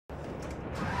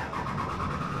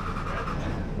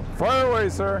Fire away,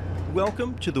 sir.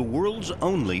 Welcome to the world's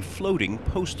only floating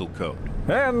postal code.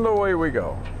 And away we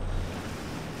go.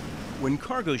 When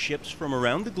cargo ships from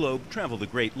around the globe travel the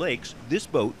Great Lakes, this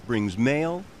boat brings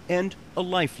mail and a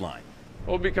lifeline.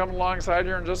 We'll be coming alongside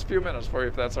here in just a few minutes for you,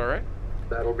 if that's all right.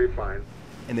 That'll be fine.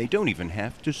 And they don't even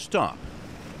have to stop.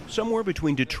 Somewhere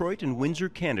between Detroit and Windsor,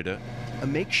 Canada, a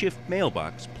makeshift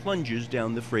mailbox plunges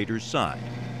down the freighter's side.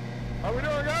 How we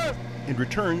doing, guys? And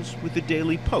returns with the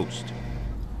Daily Post.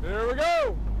 Here we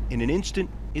go. In an instant,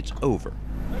 it's over.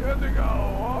 Good to go.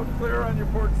 All clear on your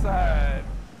port side.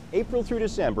 April through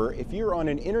December, if you're on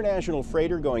an international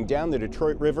freighter going down the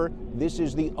Detroit River, this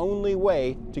is the only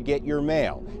way to get your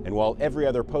mail. And while every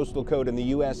other postal code in the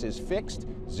U.S. is fixed,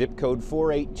 zip code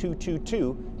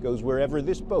 48222 goes wherever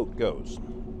this boat goes.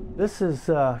 This is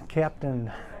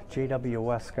Captain J.W.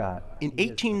 Westcott. In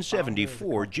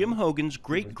 1874, Jim Hogan's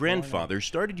great-grandfather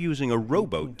started using a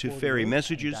rowboat to ferry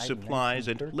messages, supplies,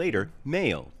 and later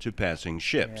mail to passing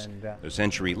ships. A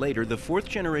century later, the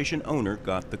fourth-generation owner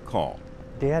got the call.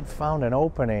 Dad found an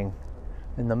opening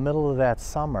in the middle of that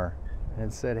summer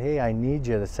and said, hey, I need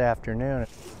you this afternoon.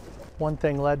 One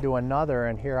thing led to another,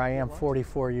 and here I am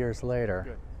 44 years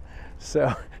later.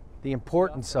 So the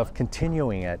importance of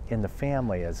continuing it in the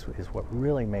family is what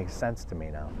really makes sense to me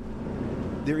now.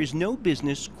 There is no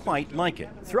business quite like it.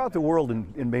 Throughout the world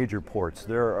in major ports,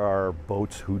 there are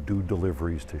boats who do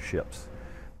deliveries to ships.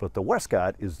 But the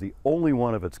Westcott is the only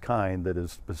one of its kind that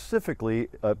is specifically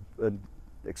an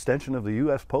extension of the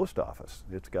U.S. Post Office.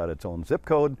 It's got its own zip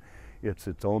code, it's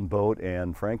its own boat,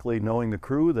 and frankly, knowing the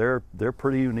crew, they're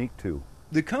pretty unique too.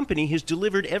 The company has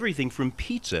delivered everything from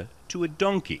pizza to a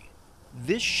donkey.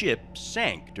 This ship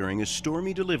sank during a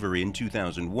stormy delivery in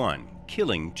 2001,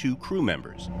 killing 2 crew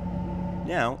members.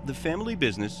 Now, the family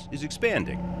business is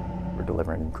expanding. We're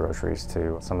delivering groceries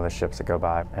to some of the ships that go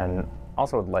by, and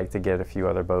also would like to get a few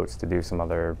other boats to do some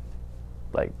other,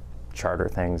 like, charter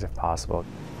things if possible.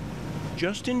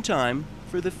 Just in time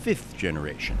for the 5th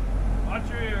generation. Watch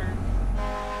your ear.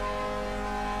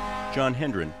 John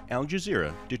Hendren, Al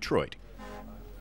Jazeera, Detroit.